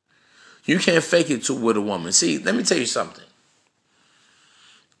sense. You can't fake it with a woman. See, let me tell you something.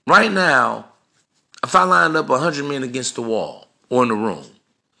 Right now, if I lined up 100 men against the wall or in the room,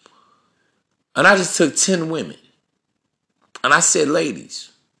 and I just took 10 women, and I said,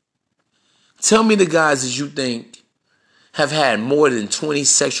 ladies, tell me the guys that you think have had more than 20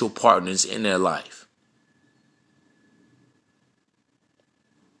 sexual partners in their life.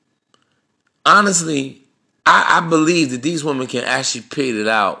 Honestly, I believe that these women can actually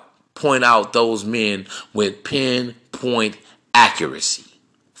point out those men with pinpoint accuracy.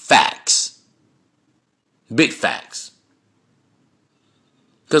 Facts. Big facts.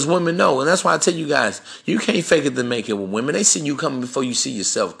 Because women know, and that's why I tell you guys, you can't fake it to make it with women. They see you coming before you see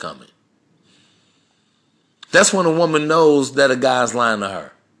yourself coming. That's when a woman knows that a guy's lying to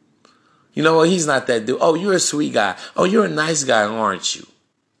her. You know what? He's not that dude. Oh, you're a sweet guy. Oh, you're a nice guy, aren't you?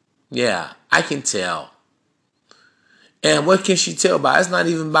 Yeah, I can tell. And what can she tell by? It's not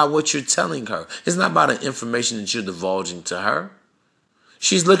even about what you're telling her. It's not about the information that you're divulging to her.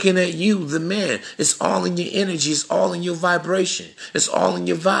 She's looking at you, the man. It's all in your energy. It's all in your vibration. It's all in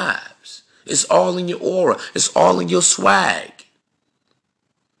your vibes. It's all in your aura. It's all in your swag.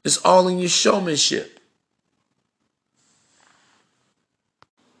 It's all in your showmanship.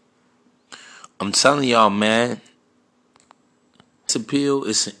 I'm telling y'all, man, it's appeal.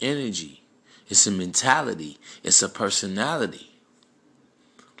 It's an energy. It's a mentality. It's a personality.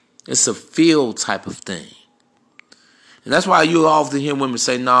 It's a feel type of thing. And that's why you often hear women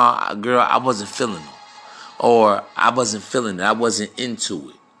say, nah, girl, I wasn't feeling it. Or I wasn't feeling it. I wasn't into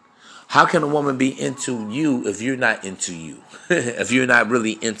it. How can a woman be into you if you're not into you? If you're not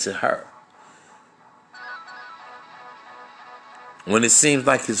really into her? When it seems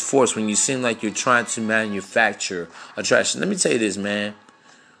like it's forced, when you seem like you're trying to manufacture attraction. Let me tell you this, man.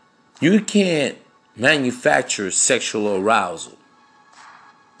 You can't manufacture sexual arousal.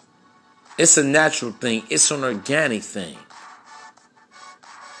 It's a natural thing. It's an organic thing.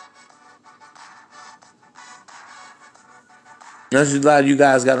 That's a lot of you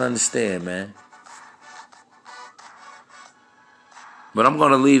guys got to understand, man. But I'm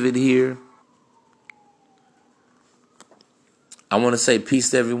going to leave it here. I want to say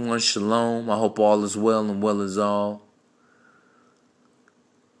peace to everyone. Shalom. I hope all is well and well is all.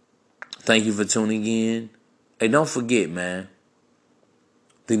 Thank you for tuning in. Hey, don't forget, man.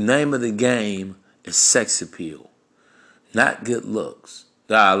 The name of the game is sex appeal, not good looks.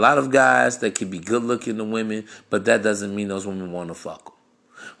 There are a lot of guys that can be good looking to women, but that doesn't mean those women want to fuck them.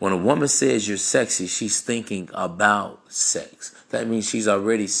 When a woman says you're sexy, she's thinking about sex. That means she's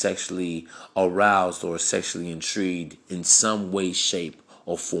already sexually aroused or sexually intrigued in some way, shape,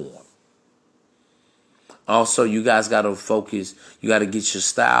 or form. Also, you guys got to focus. You got to get your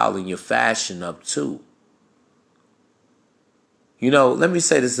style and your fashion up too. You know, let me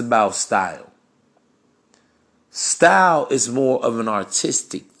say this about style. Style is more of an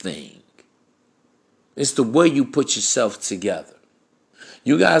artistic thing. It's the way you put yourself together.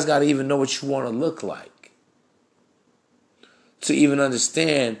 You guys got to even know what you want to look like to even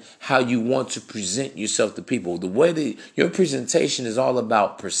understand how you want to present yourself to people. The way that your presentation is all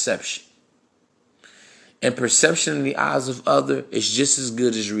about perception. And perception in the eyes of others is just as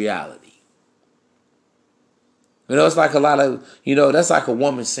good as reality. You know, it's like a lot of, that's like a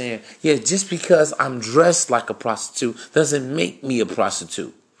woman saying, yeah, just because I'm dressed like a prostitute doesn't make me a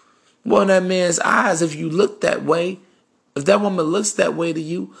prostitute. Well, in that man's eyes, if you look that way, if that woman looks that way to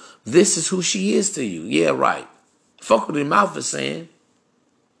you, this is who she is to you. Yeah, right. Fuck what your mouth is saying.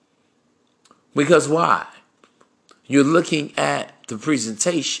 Because why? You're looking at the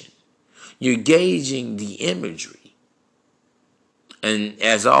presentation. You're gauging the imagery. And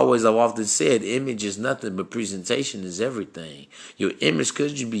as always, I've often said, image is nothing but presentation is everything. Your image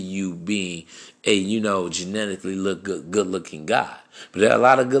could be you being a, genetically good-looking guy. But there are a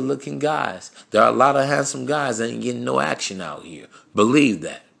lot of good-looking guys. There are a lot of handsome guys that ain't getting no action out here. Believe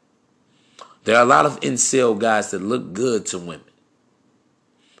that. There are a lot of incel guys that look good to women.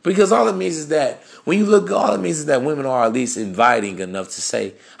 Because all it means is that when you look good, all it means is that women are at least inviting enough to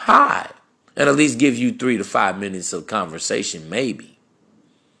say hi. And at least give you 3 to 5 minutes of conversation, maybe.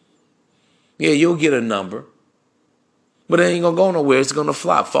 Yeah, you'll get a number. But it ain't going to go nowhere. It's going to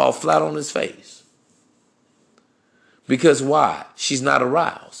fall flat on his face. Because why? She's not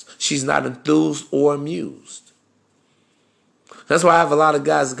aroused. She's not enthused or amused. That's why I have a lot of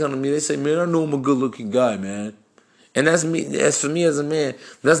guys that come to me. They say, man, I know I'm a good-looking guy, man. And that's me. As for me as a man,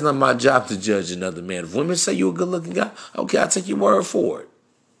 that's not my job to judge another man. If women say you're a good-looking guy, okay, I'll take your word for it.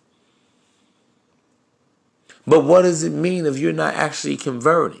 But what does it mean if you're not actually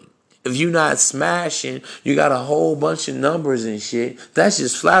converting? If you're not smashing, you got a whole bunch of numbers and shit. That's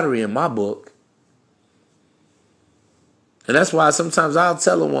just flattery in my book. And that's why sometimes I'll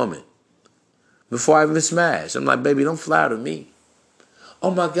tell a woman before I even smash, I'm like, baby, don't flatter me. Oh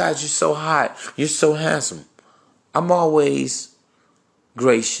my God, you're so hot. You're so handsome. I'm always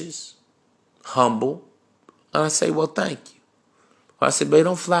gracious, humble. And I say, well, thank you. Or I say, baby,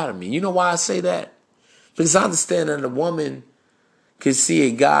 don't flatter me. You know why I say that? Because I understand that a woman can see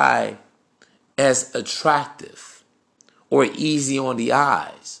a guy as attractive or easy on the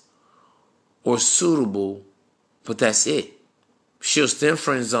eyes or suitable, but that's it. She'll still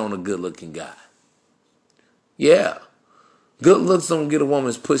friend zone a good-looking guy. Yeah. Good looks don't get a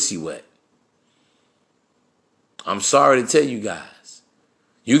woman's pussy wet. I'm sorry to tell you guys.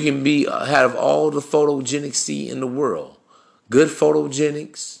 You can have all the photogenics in the world. Good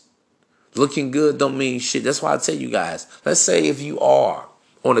photogenics. Looking good don't mean shit. That's why I tell you guys. Let's say if you are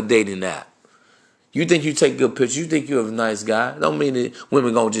on a dating app. You think you take good pictures. You think you're a nice guy. Don't mean that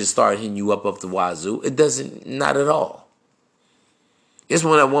women gonna just start hitting you up the wazoo. It doesn't. Not at all. It's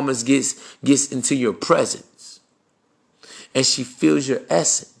when that woman gets into your presence. And she feels your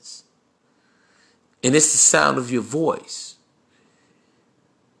essence. And it's the sound of your voice.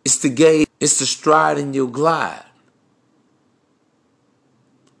 It's the gait. It's the stride in your glide.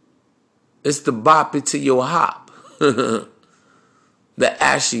 It's the bop it to your hop that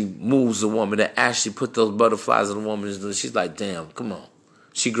actually moves a woman, that actually put those butterflies in a woman's. She's like, damn, come on.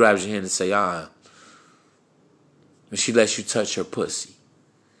 She grabs your hand and say, and she lets you touch her pussy,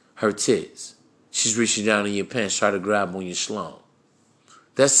 her tits. She's reaching down in your pants, trying to grab on your schlong.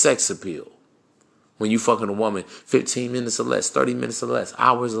 That's sex appeal. When you fucking a woman 15 minutes or less, 30 minutes or less,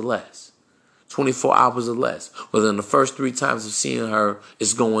 hours or less. 24 hours or less. Within the first 3 times of seeing her,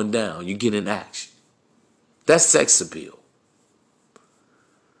 it's going down. You get in action. That's sex appeal.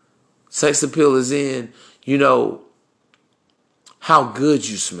 Sex appeal is in, how good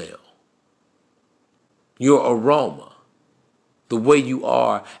you smell. Your aroma. The way you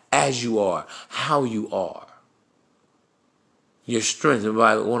are, as you are, how you are. Your strength. And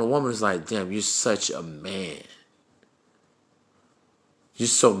when a woman is like, damn, you're such a man. You're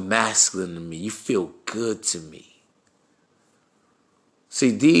so masculine to me. You feel good to me.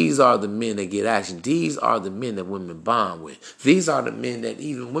 See, these are the men that get action. These are the men that women bond with. These are the men that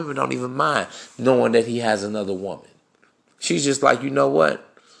even women don't even mind knowing that he has another woman. She's just like, you know what?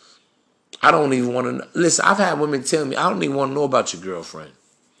 I don't even want to. Listen, I've had women tell me, I don't even want to know about your girlfriend.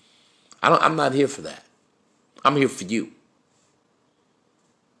 I'm not here for that. I'm here for you.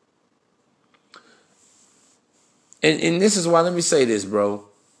 And this is why, let me say this, bro.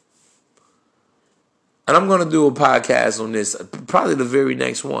 And I'm going to do a podcast on this, probably the very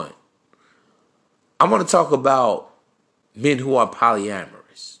next one. I'm going to talk about men who are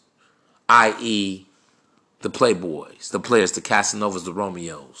polyamorous, i.e., the playboys, the players, the Casanovas, the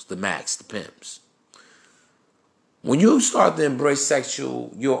Romeos, the Macs, the pimps. When you start to embrace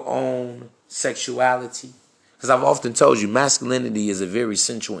your own sexuality, because I've often told you, masculinity is a very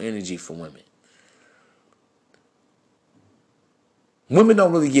sensual energy for women. Women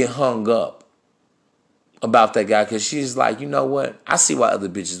don't really get hung up about that guy because she's like, you know what? I see why other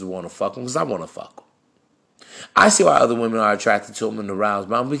bitches want to fuck him because I want to fuck him. I see why other women are attracted to him and aroused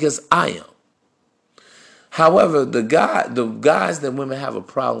by him because I am. However, the guys that women have a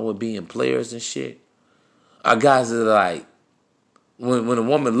problem with being players and shit are guys that are like, when a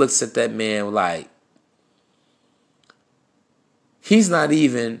woman looks at that man like, he's not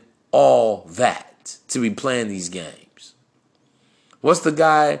even all that to be playing these games. What's the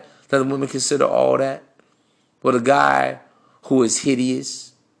guy that the women consider all that? Well, the guy who is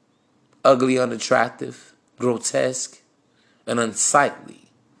hideous, ugly, unattractive, grotesque, and unsightly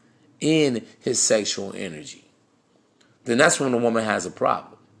in his sexual energy. Then that's when a woman has a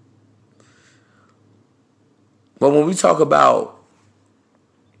problem. But when we talk about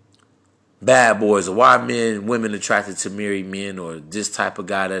bad boys or why women attracted to married men or this type of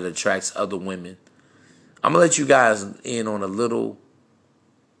guy that attracts other women, I'm going to let you guys in on a little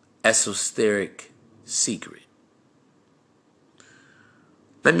esoteric secret.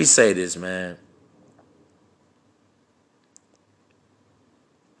 Let me say this, man.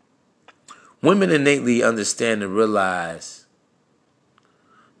 Women innately understand and realize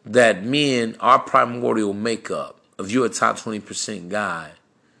that men, our primordial makeup, if you're a top 20% guy,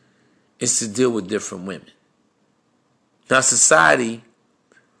 is to deal with different women. Now, society,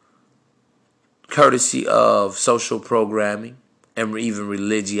 courtesy of social programming and even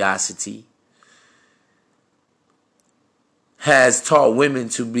religiosity, has taught women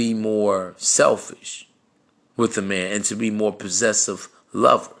to be more selfish with a man and to be more possessive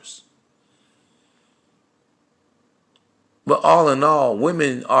lovers. But all in all,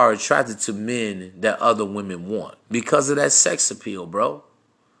 women are attracted to men that other women want because of that sex appeal, bro.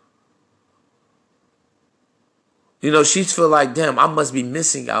 You know, she feel like, damn, I must be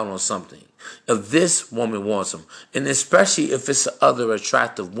missing out on something if this woman wants him. And especially if it's other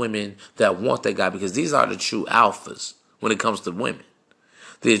attractive women that want that guy, because these are the true alphas when it comes to women.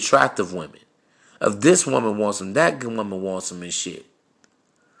 The attractive women. If this woman wants him, that woman wants him and shit.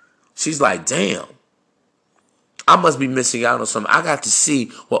 She's like, damn, I must be missing out on something. I got to see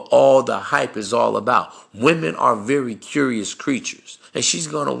what all the hype is all about. Women are very curious creatures. And she's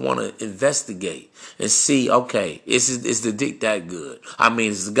going to want to investigate and see, okay, is the dick that good? I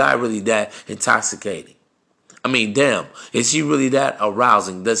mean, is the guy really that intoxicating? I mean, damn, is he really that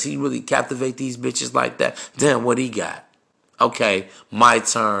arousing? Does he really captivate these bitches like that? Damn, what he got? Okay, my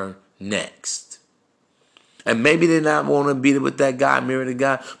turn next. And maybe they're not want to beat it with that guy, marry the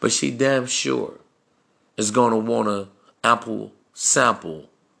guy, but she damn sure is going to want an ample sample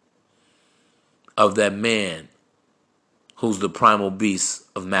of that man who's the primal beast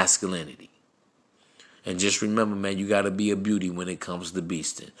of masculinity. And just remember, man, you got to be a beauty when it comes to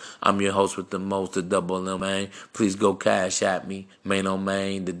beasting. I'm your host with the most, the double M, man. Please go cash at me, main on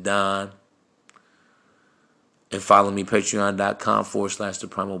main, the Don. And follow me, patreon.com/the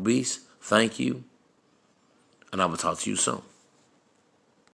primal beast. Thank you. And I will talk to you soon.